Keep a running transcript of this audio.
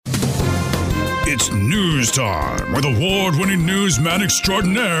It's news time with award-winning newsman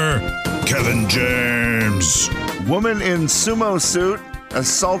extraordinaire, Kevin James. Woman in sumo suit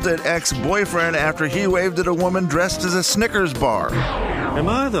assaulted ex-boyfriend after he waved at a woman dressed as a Snickers bar. Am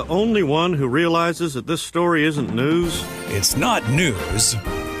I the only one who realizes that this story isn't news? It's not news.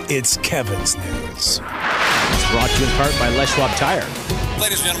 It's Kevin's news. It's brought to you in part by Les Schwab Tire.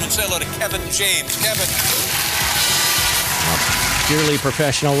 Ladies and gentlemen, say hello to Kevin James. Kevin. Purely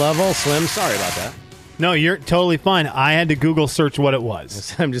professional level. Slim, sorry about that. No, you're totally fine. I had to Google search what it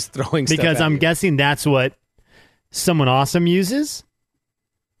was. I'm just throwing stuff because at I'm you. guessing that's what someone awesome uses,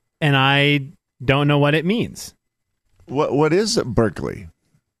 and I don't know what it means. What is Berkeley?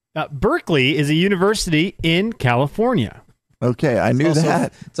 Berkeley is a university in California. Okay, I knew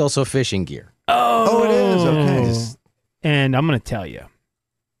that. It's also fishing gear. Oh, it is. Okay. And I'm going to tell you,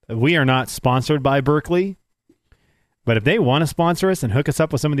 we are not sponsored by Berkeley, but if they want to sponsor us and hook us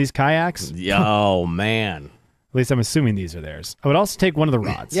up with some of these kayaks, oh man, at least I'm assuming these are theirs. I would also take one of the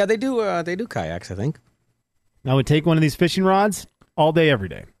rods. Yeah, they do. They do kayaks, I think. I would take one of these fishing rods all day, every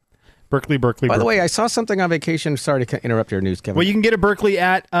day. Berkeley. By the way, I saw something on vacation. Sorry to interrupt your news, Kevin. Well, you can get a Berkeley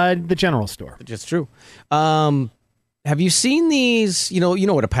at the general store. It's true. Have you seen these? You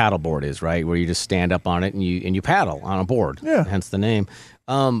know what a paddle board is, right? Where you just stand up on it and you paddle on a board. Yeah. Hence the name.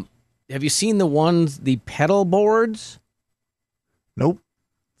 Have you seen the pedal boards? Nope.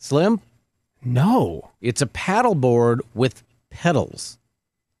 Slim? No. It's a paddle board with pedals.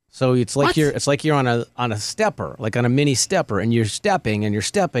 So it's like you're on a stepper, like on a mini stepper, and you're stepping and you're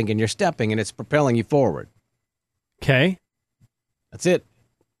stepping and you're stepping, and it's propelling you forward. Okay. That's it.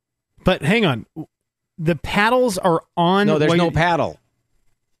 But hang on. The paddles are on... No, there's no paddle.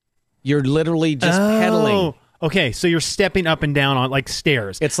 You're literally just pedaling. Okay, so you're stepping up and down on like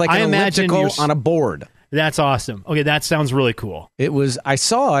stairs. It's like an elliptical on a board. That's awesome. Okay, that sounds really cool. I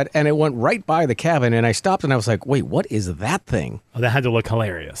saw it, and it went right by the cabin, and I stopped, and I was like, wait, what is that thing? Oh, that had to look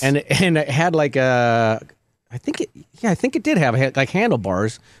hilarious. And it had like I think it did have like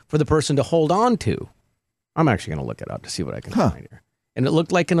handlebars for the person to hold on to. I'm actually going to look it up to see what I can find here. And it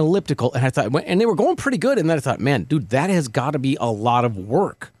looked like an elliptical, and I thought, and they were going pretty good, and then I thought, man, dude, that has got to be a lot of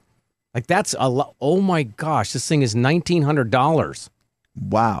work. Like, that's a lot. Oh, my gosh, this thing is $1,900.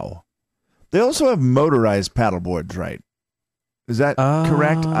 Wow. They also have motorized paddleboards, right? Is that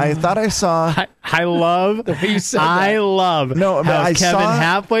correct? I thought I saw... I love the way you said that. I love how Kevin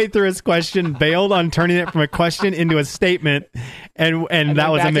halfway through his question bailed on turning it from a question into a statement, and that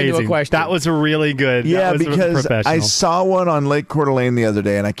was amazing. That was really good. Yeah, because I saw one on Lake Coeur d'Alene the other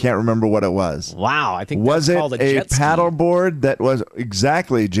day, and I can't remember what it was. Wow, I think was that's it called a jet ski. paddleboard that was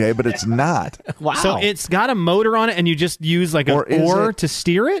exactly, Jay, but it's not. Wow. So it's got a motor on it, and you just use like an oar to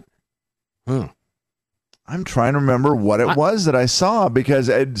steer it? I'm trying to remember what it was that I saw, because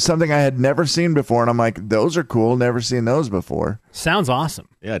it's something I had never seen before, and I'm like, those are cool. Never seen those before. Sounds awesome.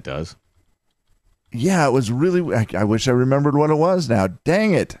 Yeah, it does. Yeah, it was really... I wish I remembered what it was now.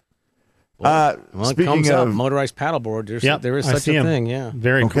 Dang it. Well, speaking it comes of up, motorized paddleboard, there is I such see a 'em. thing, yeah.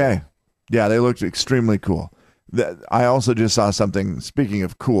 Very cool. Okay. Yeah, they looked extremely cool. I also just saw something, speaking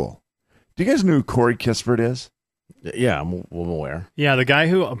of cool. Do you guys know who Corey Kispert is? Yeah, I'm aware. Yeah, the guy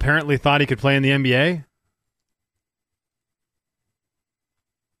who apparently thought he could play in the NBA.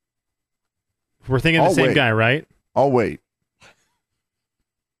 We're thinking the same guy, right? I'll wait.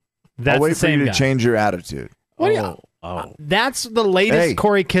 That's I'll wait the same for you guy. to change your attitude. That's the latest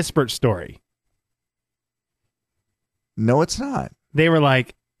Corey Kispert story. No, it's not. They were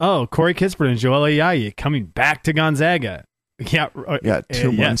like, oh, Corey Kispert and Joel Ayayi coming back to Gonzaga. Yeah,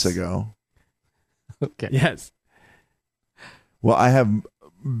 2 months ago. Okay. Yes. Well, I have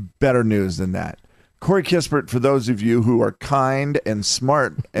better news than that. Corey Kispert, for those of you who are kind and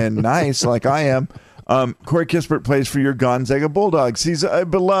smart and nice like I am, Corey Kispert plays for your Gonzaga Bulldogs. He's a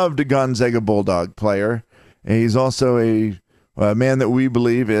beloved Gonzaga Bulldog player. And he's also a man that we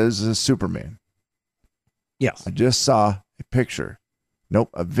believe is a Superman. Yes. I just saw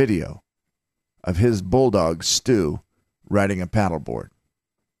a video of his Bulldog, Stu, riding a paddleboard.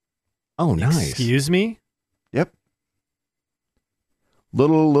 Oh, nice. Excuse me? Yep.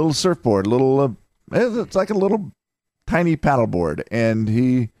 Little surfboard, it's like a little tiny paddleboard, and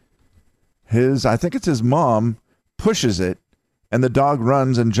I think it's his mom, pushes it, and the dog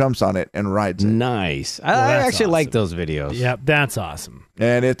runs and jumps on it and rides it. Nice. I actually like those videos. Yep, that's awesome.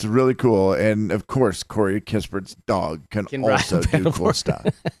 And it's really cool. And of course, Corey Kispert's dog can also do cool stuff.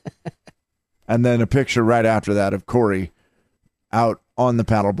 And then a picture right after that of Corey out on the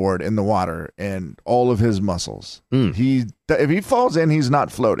paddleboard in the water and all of his muscles. If he falls in, he's not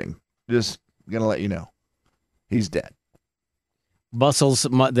floating. Just gonna let you know, he's dead. Muscles.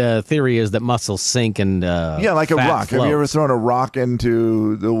 The theory is that muscles sink and like a fat rock. flows. Have you ever thrown a rock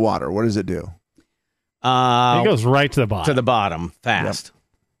into the water? What does it do? It goes right to the bottom. To the bottom, fast. Yep.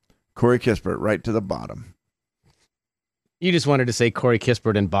 Corey Kispert, right to the bottom. You just wanted to say Corey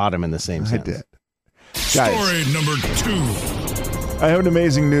Kispert and bottom in the same I sentence. did. Guys, Story number 2. I have an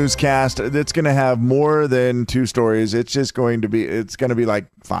amazing newscast that's going to have more than 2 stories. It's just going to be, like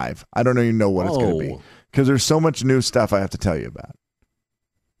 5. I don't even know what it's going to be because there's so much new stuff I have to tell you about.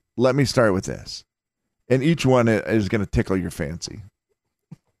 Let me start with this. And each one is going to tickle your fancy.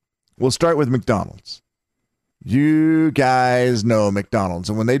 We'll start with McDonald's. You guys know McDonald's,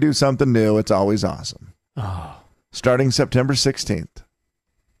 and when they do something new, it's always awesome. Oh. Starting September 16th.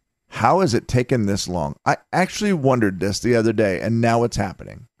 How has it taken this long? I actually wondered this the other day, and now it's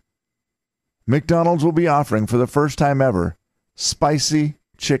happening. McDonald's will be offering, for the first time ever, spicy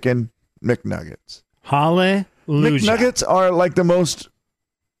chicken McNuggets. Hallelujah. McNuggets are like the most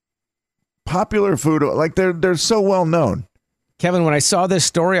popular food. Like they're so well known. Kevin, when I saw this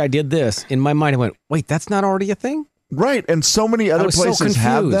story, I did this. In my mind, I went, wait, that's not already a thing? Right, and so many other places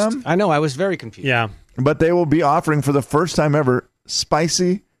have them. I know, I was very confused. Yeah. But they will be offering, for the first time ever,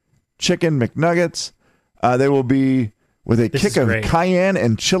 spicy chicken McNuggets. They will be with a kick of cayenne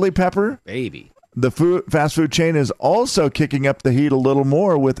and chili pepper. Baby. The fast food chain is also kicking up the heat a little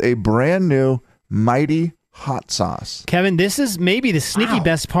more with a brand new Mighty hot sauce. Kevin, this is maybe the sneaky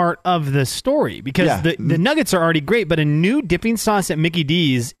best part of the story because the nuggets are already great, but a new dipping sauce at Mickey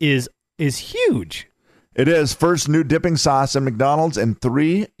D's is huge. It is. First new dipping sauce at McDonald's in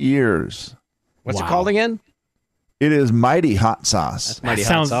 3 years. What's it called again? It is Mighty Hot Sauce. That's Mighty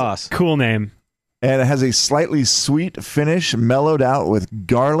Hot Sauce. Cool name. And it has a slightly sweet finish, mellowed out with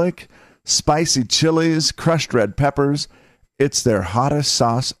garlic, spicy chilies, crushed red peppers. It's their hottest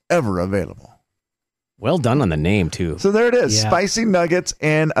sauce ever available. Well done on the name, too. So there it is. Yeah. Spicy nuggets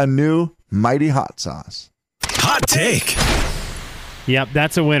and a new Mighty Hot Sauce. Hot take. Yep,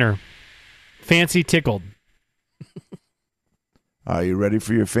 that's a winner. Fancy tickled. Are you ready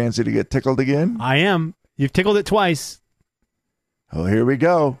for your fancy to get tickled again? I am. You've tickled it twice. Oh, here we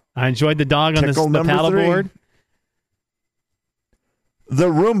go. I enjoyed the dog on the paddleboard. The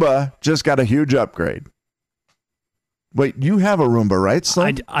Roomba just got a huge upgrade. Wait, you have a Roomba, right,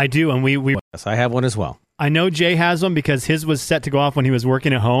 Slim? I do, and we Yes, I have one as well. I know Jay has one because his was set to go off when he was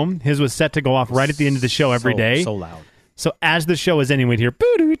working at home. His was set to go off right at the end of the show every day. So loud. So as the show is ending, we'd hear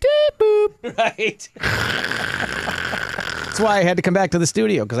boo-doo-doo-boop. Right. That's why I had to come back to the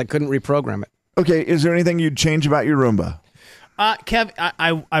studio because I couldn't reprogram it. Okay, is there anything you'd change about your Roomba? Kev,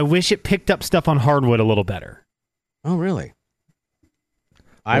 I wish it picked up stuff on hardwood a little better. Oh, really?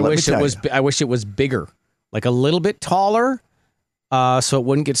 I wish it was bigger. Like a little bit taller, so it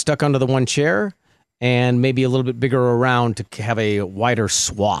wouldn't get stuck under the one chair, and maybe a little bit bigger around to have a wider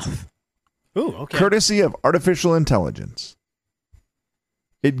swath. Ooh, okay. Courtesy of artificial intelligence.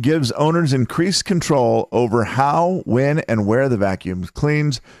 It gives owners increased control over how, when, and where the vacuum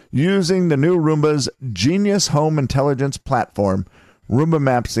cleans using the new Roomba's Genius Home Intelligence platform. Roomba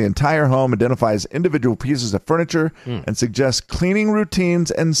maps the entire home, identifies individual pieces of furniture, and suggests cleaning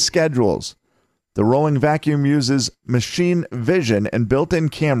routines and schedules. The rolling vacuum uses machine vision and built-in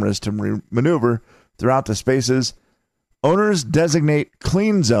cameras to maneuver throughout the spaces. Owners designate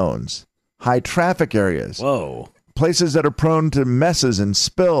clean zones, high traffic areas, places that are prone to messes and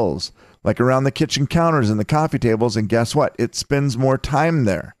spills, like around the kitchen counters and the coffee tables. And guess what? It spends more time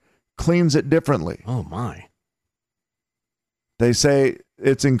there, cleans it differently. Oh, my. They say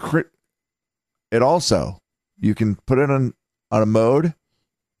it's it also, you can put it on a mode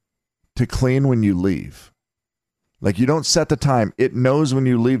to clean when you leave. Like you don't set the time. It knows when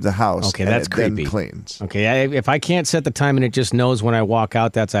you leave the house. Okay, that's creepy. Then cleans. Okay, if I can't set the time and it just knows when I walk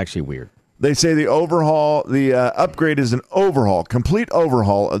out, that's actually weird. They say the upgrade is an complete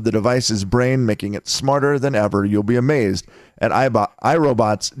overhaul of the device's brain, making it smarter than ever. You'll be amazed at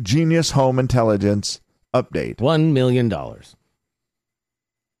iRobot's Genius Home Intelligence update. $1 million.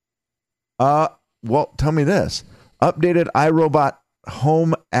 Well, tell me this. Updated iRobot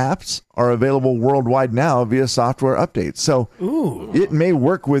home apps are available worldwide now via software updates. So it may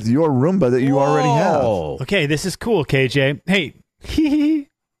work with your Roomba that you already have. Okay, this is cool, KJ. Hey,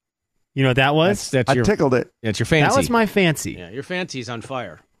 you know what that was? I tickled it. That's your fancy. That was my fancy. Yeah, your fancy's on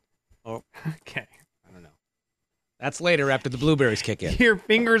fire. Oh, okay. I don't know. That's later after the blueberries kick in. Your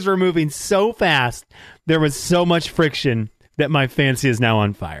fingers were moving so fast. There was so much friction that my fancy is now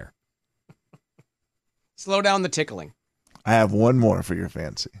on fire. Slow down the tickling. I have one more for your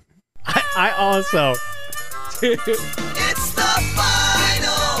fancy. I also. It's the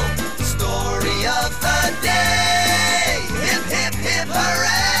final story of the day. Hip, hip, hip.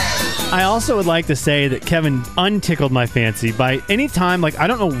 I also would like to say that Kevin untickled my fancy by any time. Like, I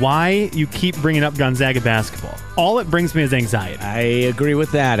don't know why you keep bringing up Gonzaga basketball. All it brings me is anxiety. I agree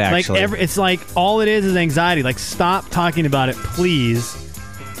with that, actually. Like, it's like all it is anxiety. Like, stop talking about it, please.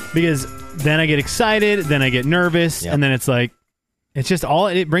 Because then I get excited, then I get nervous, and then it's like, it's just all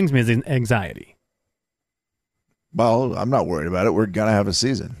it brings me is anxiety. Well, I'm not worried about it. We're going to have a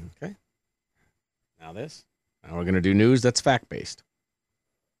season. Okay. Now we're going to do news that's fact-based.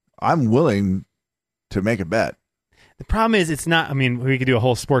 I'm willing to make a bet. The problem is it's not, I mean, we could do a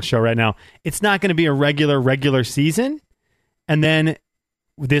whole sports show right now. It's not going to be a regular season. And then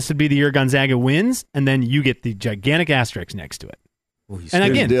this would be the year Gonzaga wins. And then you get the gigantic asterisk next to it. Ooh, and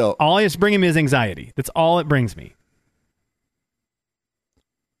again, all it's bringing me is anxiety. That's all it brings me.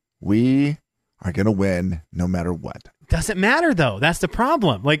 We are going to win no matter what. Doesn't matter, though. That's the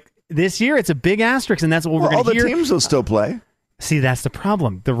problem. Like, this year, it's a big asterisk, and that's what we're going to hear. All the teams will still play. See, that's the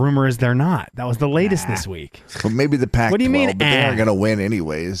problem. The rumor is they're not. That was the latest this week. Well, maybe the Pac-12, what do you mean, but they aren't going to win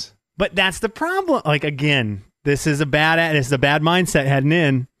anyways. But that's the problem. Like, again, this is a bad mindset heading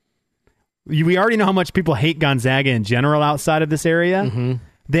in. We already know how much people hate Gonzaga in general outside of this area. Mm-hmm.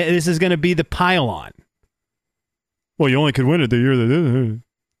 This is going to be the pile-on. Well, you only could win it the year that...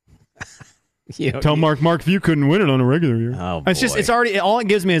 Tell Mark if you couldn't win it on a regular year. Oh, it's already, all it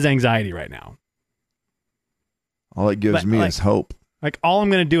gives me is anxiety right now. All it gives me is hope. Like, all I'm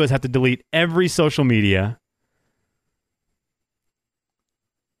going to do is have to delete every social media.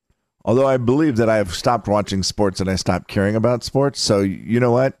 Although I believe that I have stopped watching sports and I stopped caring about sports. So, you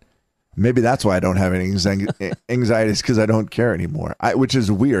know what? Maybe that's why I don't have any anxieties, because I don't care anymore, which is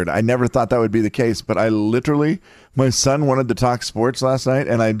weird. I never thought that would be the case, but I literally, my son wanted to talk sports last night,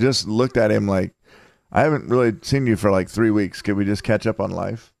 and I just looked at him like, I haven't really seen you for like 3 weeks. Can we just catch up on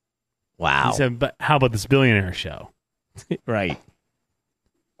life? Wow. He said, but how about this billionaire show? Right.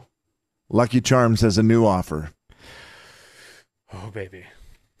 Lucky Charms has a new offer. Oh, baby.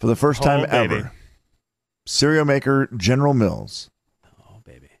 For the first time ever, cereal maker General Mills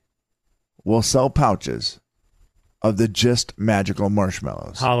will sell pouches of the Just Magical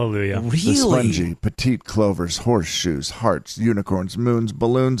Marshmallows. Hallelujah. Really? The spongy, petite clovers, horseshoes, hearts, unicorns, moons,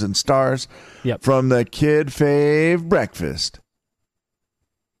 balloons, and stars from the Kid Fave Breakfast.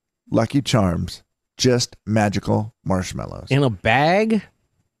 Lucky Charms, Just Magical Marshmallows. In a bag?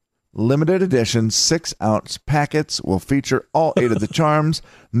 Limited edition 6-ounce packets will feature all 8 of the charms,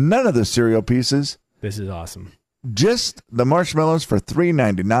 none of the cereal pieces. This is awesome. Just the marshmallows for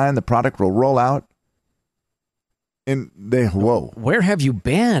 $3.99. The product will roll out Where have you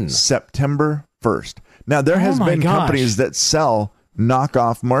been? September 1st. Now, there has been companies that sell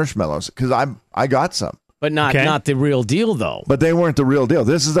knockoff marshmallows, because I got some. But not the real deal, though. But they weren't the real deal.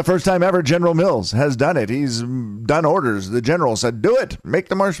 This is the first time ever General Mills has done it. He's done orders. The general said, do it. Make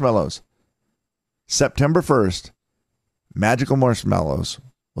the marshmallows. September 1st, magical marshmallows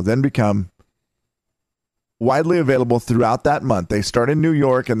will then become widely available throughout that month. They start in New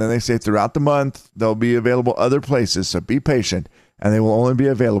York, and then they say throughout the month they'll be available other places, so be patient, and they will only be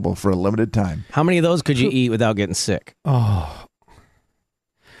available for a limited time. How many of those could you eat without getting sick? Oh,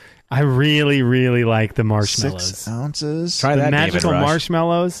 I really, really like the marshmallows. 6 ounces. Try that, magical David Rush.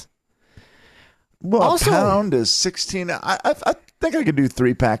 Marshmallows. Well, Also, a pound is 16. I think I could do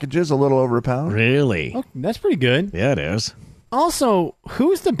 3 packages, a little over a pound. Really? Oh, that's pretty good. Yeah, it is. Also,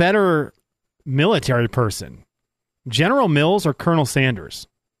 who's the better military person? General Mills or Colonel Sanders?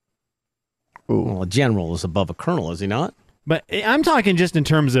 Ooh. Well, a general is above a colonel, is he not? But I'm talking just in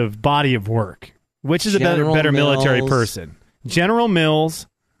terms of body of work. Which is General a better military Mills. person? General Mills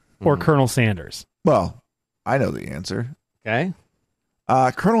or Colonel Sanders? Well, I know the answer. Okay.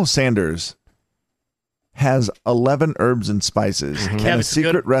 Colonel Sanders has 11 herbs and spices and a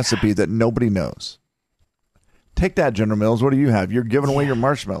secret recipe that nobody knows. Take that, General Mills. What do you have? You're giving away your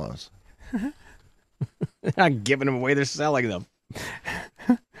marshmallows. They're not giving them away. They're selling them.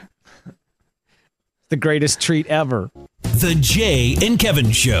 The greatest treat ever. The Jay and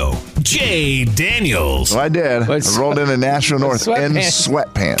Kevin Show. Jay Daniels. So I did. I rolled into National North in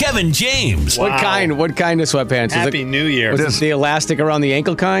sweatpants. Kevin James. Wow. What kind of sweatpants? Happy New Year. Was it the elastic around the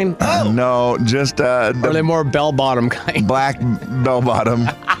ankle kind? No, just Or are they more bell-bottom kind? black bell-bottom.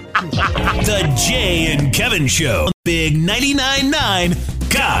 The Jay and Kevin Show. Big 99.9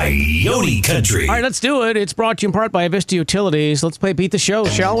 Coyote Country. All right, let's do it. It's brought to you in part by Avista Utilities. Let's play Beat the Show,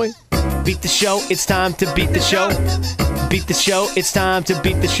 shall we? Beat the show, it's time to beat the show. Beat the show, it's time to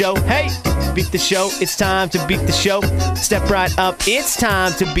beat the show. Hey! Beat the show, it's time to beat the show. Step right up, it's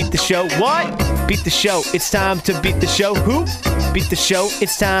time to beat the show. What? Beat the show, it's time to beat the show. Who? Beat the show,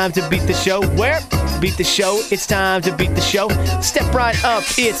 it's time to beat the show. Where? Beat the show, it's time to beat the show. Step right up,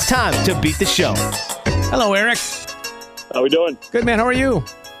 it's time to beat the show. Hello, Eric. How we doing? Good, man. How are you?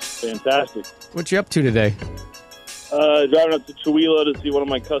 Fantastic. What you up to today? Driving up to Chihuahua to see one of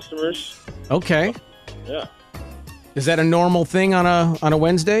my customers. Okay. Yeah. Is that a normal thing on a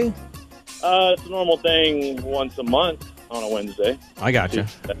Wednesday? It's a normal thing once a month on a Wednesday. I gotcha.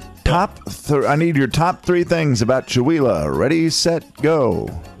 I need your top 3 things about Chihuahua. Ready, set, go.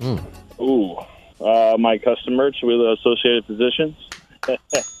 Ooh. My customer, Chihuahua Associated Physicians. That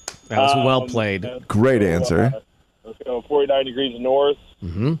was well played. Great answer. Let's go 49 degrees north.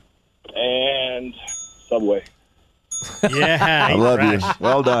 Mm-hmm. And Subway. Yeah. I love you.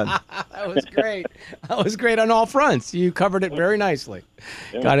 Well done. That was great. That was great on all fronts. You covered it very nicely.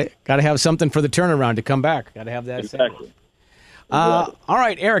 Yeah. Got to have something for the turnaround to come back. Got to have that. Exactly. All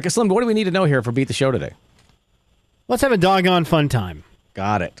right, Eric, Slim, what do we need to know here for Beat the Show today? Let's have a doggone fun time.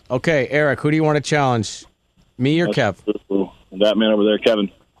 Got it. Okay, Eric, who do you want to challenge? Me or Kev? That man over there, Kevin.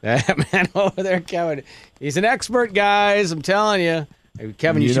 That man over there, Kevin. He's an expert, guys. I'm telling you. Hey,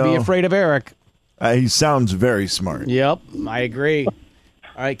 Kevin, you should be afraid of Eric. He sounds very smart. Yep, I agree. All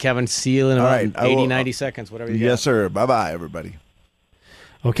right, Kevin, see you in about 80, 90 seconds, whatever you got. Yes, sir. Bye-bye, everybody.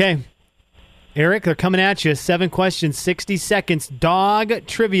 Okay. Eric, they're coming at you. 7 questions, 60 seconds. Dog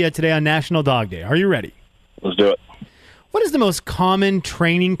trivia today on National Dog Day. Are you ready? Let's do it. What is the most common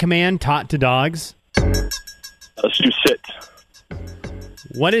training command taught to dogs? Let's do sit.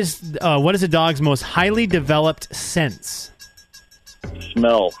 What is a dog's most highly developed sense?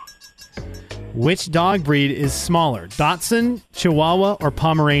 Smell. Which dog breed is smaller, Dachshund, Chihuahua, or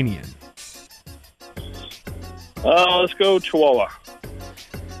Pomeranian? Let's go Chihuahua.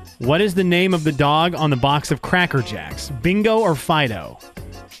 What is the name of the dog on the box of Cracker Jacks, Bingo or Fido?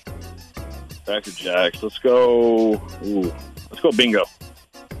 Cracker Jacks. Let's go Bingo.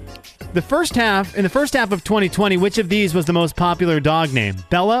 In the first half of 2020, which of these was the most popular dog name?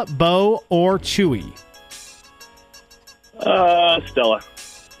 Bella, Bo, or Chewy? Stella.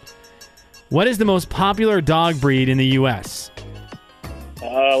 What is the most popular dog breed in the U.S.?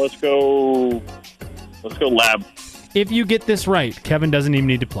 Let's go Lab. If you get this right, Kevin doesn't even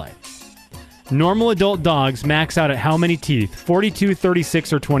need to play. Normal adult dogs max out at how many teeth? 42,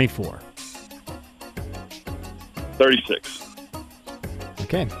 36, or 24? 36.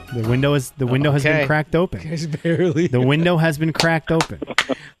 Okay. The window has been cracked open. The window has been cracked open.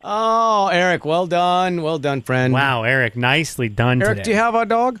 Oh, Eric, well done, friend. Wow, Eric, nicely done Eric, today. do you have a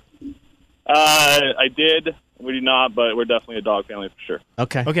dog? I did. We do not, but we're definitely a dog family for sure.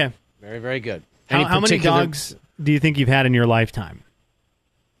 Okay. Very, very good. How many dogs do you think you've had in your lifetime?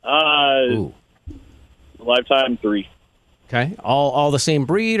 Lifetime 3. Okay. All the same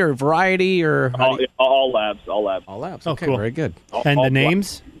breed or variety or all labs. All labs. Oh, Okay, cool. very good. And the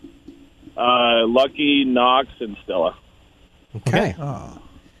names? Lucky, Knox, and Stella. Okay. All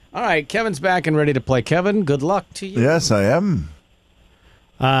right, Kevin's back and ready to play. Kevin, good luck to you. Yes, I am.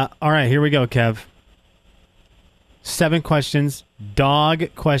 All right, here we go, Kev. 7 questions,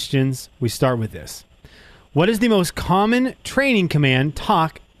 dog questions. We start with this. What is the most common training command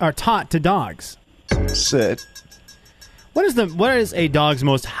taught to dogs? Sit. What is a dog's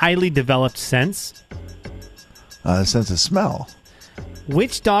most highly developed sense? Sense of smell.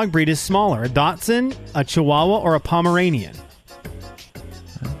 Which dog breed is smaller, a Dachshund, a Chihuahua, or a Pomeranian?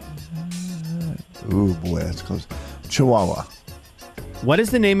 Ooh, boy, that's close. Chihuahua. What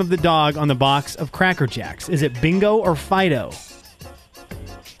is the name of the dog on the box of Cracker Jacks? Is it Bingo or Fido?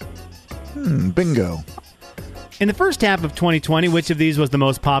 Bingo. In the first half of 2020, which of these was the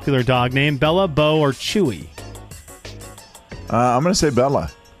most popular dog name? Bella, Bo, or Chewy? I'm going to say Bella.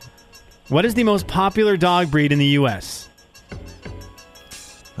 What is the most popular dog breed in the U.S.?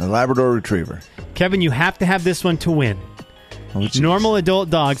 A Labrador Retriever. Kevin, you have to have this one to win. Oh, Normal adult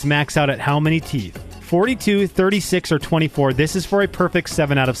dogs max out at how many teeth? 42, 36, or 24. This is for a perfect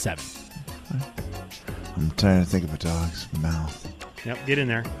 7 out of 7. I'm trying to think of a dog's mouth. Yep, get in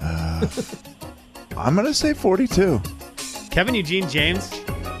there. I'm going to say 42. Kevin Eugene James,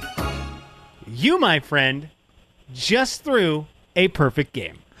 you, my friend, just threw a perfect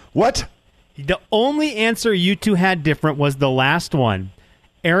game. What? The only answer you two had different was the last one.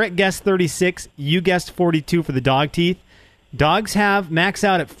 Eric guessed 36. You guessed 42 for the dog teeth. Dogs have max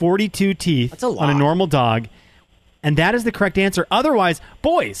out at 42 teeth. That's a lot. On a normal dog. And that is the correct answer. Otherwise,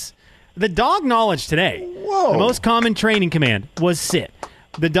 boys, the dog knowledge today, Whoa. the most common training command was sit.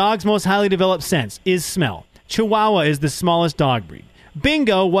 The dog's most highly developed sense is smell. Chihuahua is the smallest dog breed.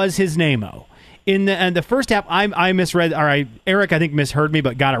 Bingo was his name-o. In the first half, I misread, Eric, I think, misheard me,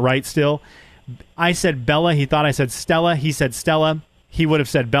 but got it right still. I said Bella. He thought I said Stella. He said Stella. He would have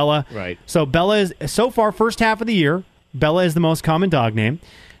said Bella. Right. So Bella is, so far, first half of the year, Bella is the most common dog name.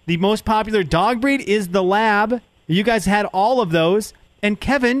 The most popular dog breed is the Lab. You guys had all of those. And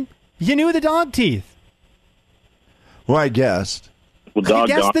Kevin, you knew the dog teeth. Well, I guessed. Well, You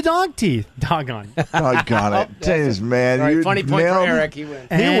guessed the dog teeth. Doggone. Doggone it. Jeez, man. All right, you funny point for nailed- Eric. He wins.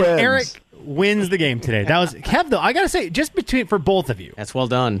 And wins. Eric wins the game today. That was Kev, though. I got to say, just for both of you, That's well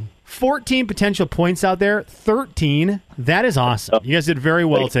done. 14 potential points out there, 13. That is awesome. You guys did very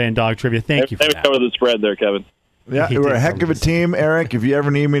well today in dog trivia. Thank you for Maybe that. cover the spread there, Kevin. Yeah, He we're did a heck of a team, Eric. If you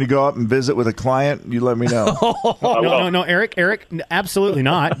ever need me to go up and visit with a client, you let me know. No, Eric, absolutely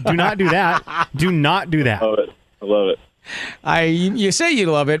not. Do not do that. Do not do that. I love it. I love it. You say you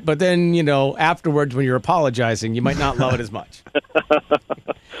love it, but then, afterwards when you're apologizing, you might not love it as much.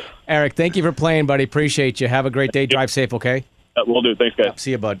 Eric, thank you for playing, buddy. Appreciate you. Have a great day. Drive safe, okay? We'll do. Thanks, guys.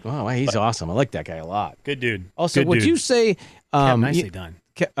 See you, bud. Oh, he's awesome. I like that guy a lot. Good dude. Also, Good would dude. you say, Nicely done.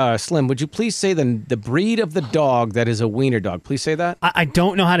 Slim, would you please say the breed of the dog that is a wiener dog? Please say that. I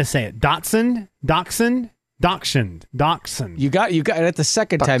don't know how to say it. Dachshund. You got it at the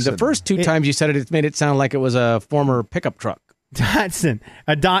second time. The Dachshund. first two times you said it, it made it sound like it was a former pickup truck. Dachshund.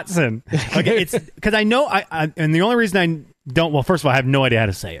 A Dachshund. Okay, it's because I know and the only reason I don't, well, first of all, I have no idea how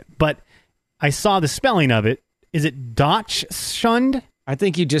to say it, but I saw the spelling of it. Is it Dachshund? I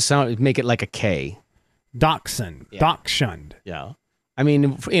think you just make it like a K. Dachshund. Yeah. Dachshund. Yeah. I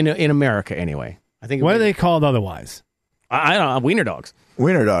mean, in America anyway. I think. What are they called otherwise? I don't know. Wiener dogs.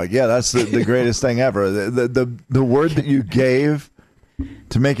 Wiener dog. Yeah, that's the greatest thing ever. The word that you gave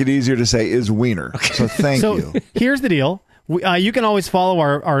to make it easier to say is wiener. So thank you. Here's the deal. You can always follow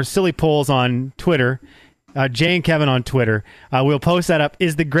our silly polls on Twitter. Jay and Kevin on Twitter. We'll post that up.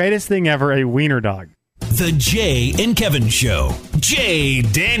 Is the greatest thing ever a wiener dog? The Jay and Kevin Show. Jay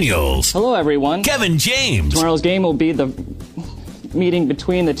Daniels. Hello, everyone. Kevin James. Tomorrow's game will be the meeting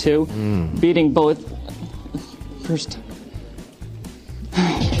between the two, beating both. First.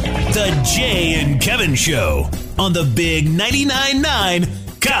 The Jay and Kevin Show on the Big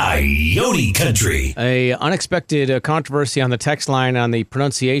 99.9 Coyote Country. A unexpected controversy on the text line on the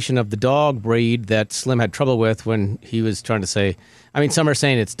pronunciation of the dog breed that Slim had trouble with when he was trying to say. I mean, some are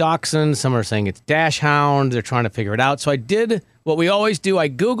saying it's Dachshund, some are saying it's Dachshund. They're trying to figure it out. So I did what we always do. I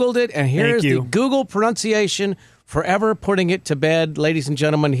Googled it, and here's the Google pronunciation, forever putting it to bed, ladies and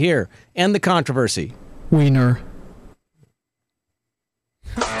gentlemen. Here, end the controversy. Wiener.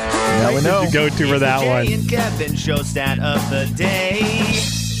 Now we know. Go to for that one. Jay and Kevin show stat of the day.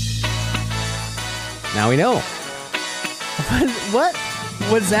 Now we know. What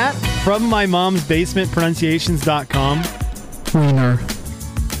was that? From my mom's basement pronunciations.com. Wiener.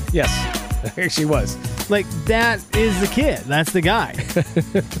 Yes, there she was. Like, that is the kid. That's the guy.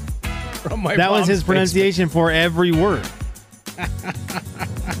 From my That was mom's his pronunciation for every word.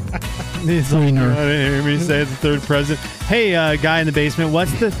 Wiener. Let me say the third president. Hey, guy in the basement,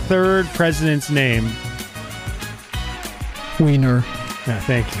 what's the third president's name? Wiener. Yeah,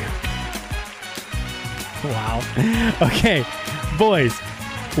 thank you. Wow. Okay, boys.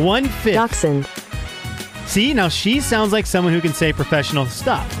 1/5. Dachshund. See, now she sounds like someone who can say professional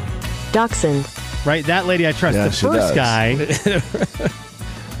stuff. Dachshund. Right? That lady I trust. Yeah, The she first does. guy.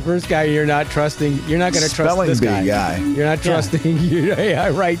 First guy you're not trusting. You're not going to trust Spelling this bee guy. guy. You're not trusting.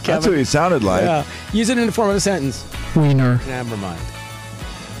 Yeah, right, Kevin. That's what he sounded like. Yeah. Use it in the form of a sentence. Wiener. Never mind.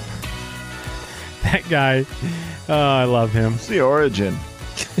 That guy. Oh, I love him. What's the origin?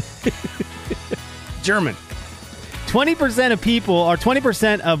 German. 20% of people, or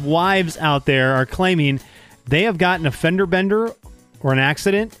 20% of wives out there are claiming they have gotten a fender bender or an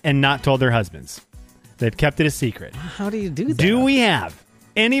accident and not told their husbands. They've kept it a secret. How do you do that? Do we have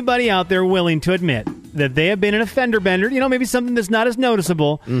anybody out there willing to admit that they have been in a fender bender, maybe something that's not as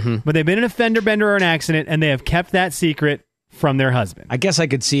noticeable, but they've been in a fender bender or an accident and they have kept that secret from their husband? I guess I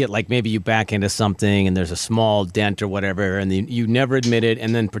could see it like maybe you back into something and there's a small dent or whatever and you never admit it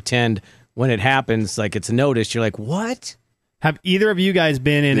and then pretend when it happens like it's noticed. You're like, what? Have either of you guys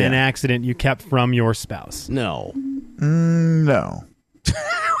been in an accident you kept from your spouse? No. No.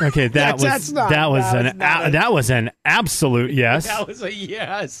 Okay, that was an absolute yes. That was a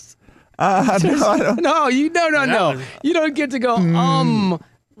yes. No, I don't. No. You don't get to go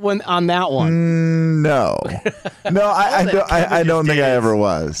when on that one. No. No, I don't think I ever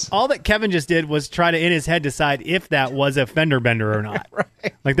was. All that Kevin just did was try to, in his head, decide if that was a fender bender or not. Right.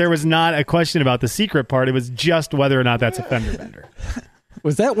 Like, there was not a question about the secret part. It was just whether or not that's a fender bender.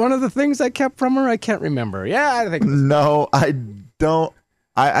 Was that one of the things I kept from her? I can't remember. Yeah, I think. No, I don't.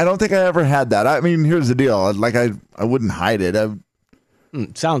 I don't think I ever had that. I mean, here's the deal. Like, I wouldn't hide it.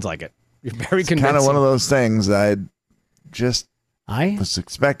 Sounds like it. You're very convincing. Kind of one of those things. I was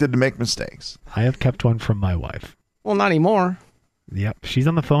expected to make mistakes. I have kept one from my wife. Well, not anymore. Yep. She's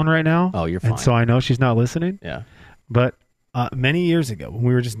on the phone right now. Oh, you're fine. And so I know she's not listening. Yeah. But many years ago, when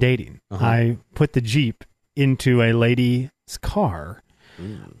we were just dating, I put the Jeep into a lady's car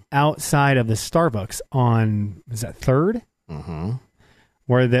outside of the Starbucks on, is that 3rd? Mm-hmm.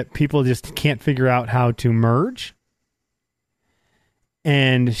 Where that people just can't figure out how to merge.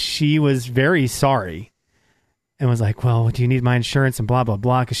 And she was very sorry and was like, well, do you need my insurance and blah, blah,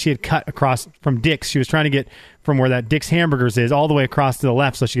 blah. Because she had cut across from Dick's. She was trying to get from where that Dick's Hamburgers is all the way across to the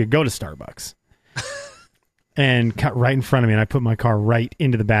left so she could go to Starbucks. And cut right in front of me. And I put my car right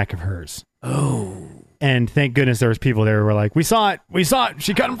into the back of hers. Oh. And thank goodness there was people there who were like, we saw it.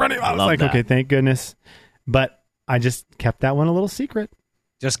 She cut in front of you. I was like, that. okay, thank goodness. But I just kept that one a little secret.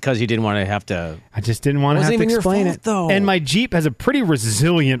 Just because you didn't want to have to... I just didn't want to have to explain it. Though. And my Jeep has a pretty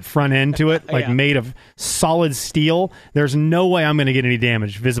resilient front end to it, like made of solid steel. There's no way I'm going to get any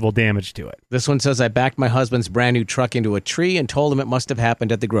visible damage to it. This one says, I backed my husband's brand new truck into a tree and told him it must have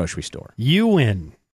happened at the grocery store. You win.